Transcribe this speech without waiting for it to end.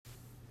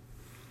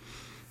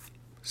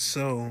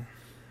So,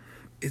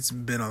 it's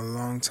been a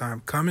long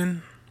time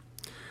coming.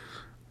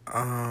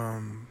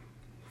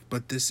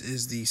 But this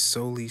is the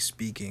Solely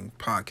Speaking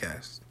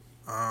podcast.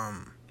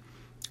 I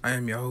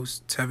am your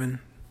host, Tevin.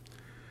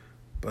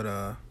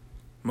 But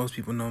most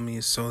people know me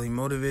as Solely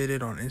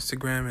Motivated on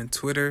Instagram and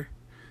Twitter.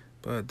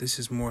 But this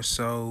is more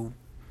so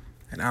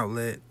an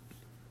outlet,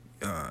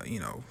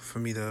 for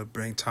me to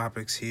bring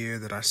topics here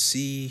that I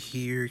see,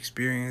 hear,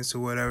 experience, or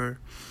whatever.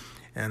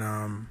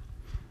 And,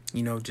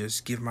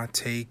 just give my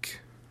take,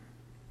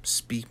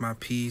 speak my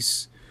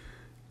piece,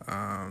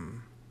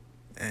 and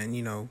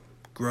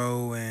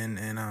grow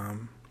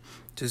and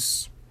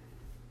just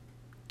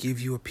give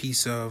you a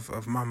piece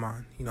of my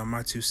mind,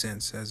 my 2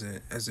 cents as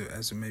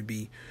it may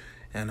be.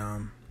 And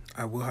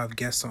I will have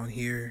guests on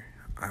here.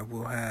 I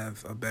will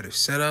have a better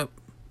setup.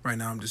 Right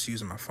now I'm just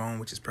using my phone,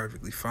 which is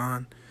perfectly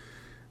fine.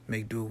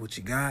 Make do with what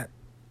you got.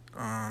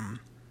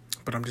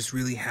 But I'm just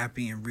really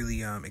happy and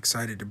really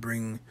excited to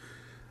bring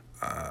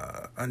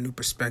a new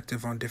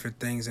perspective on different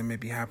things that may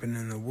be happening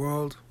in the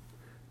world.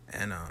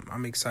 And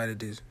I'm excited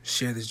to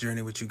share this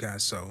journey with you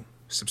guys. So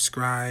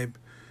subscribe,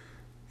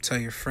 tell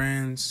your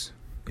friends.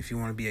 If you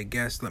want to be a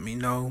guest, let me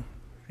know.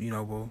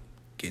 We'll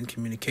get in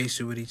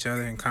communication with each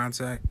other, in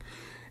contact.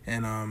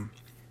 And, I'm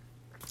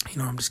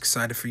just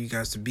excited for you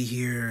guys to be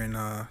here and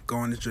go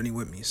on this journey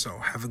with me. So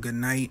have a good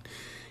night,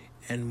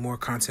 and more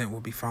content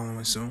will be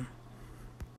following soon.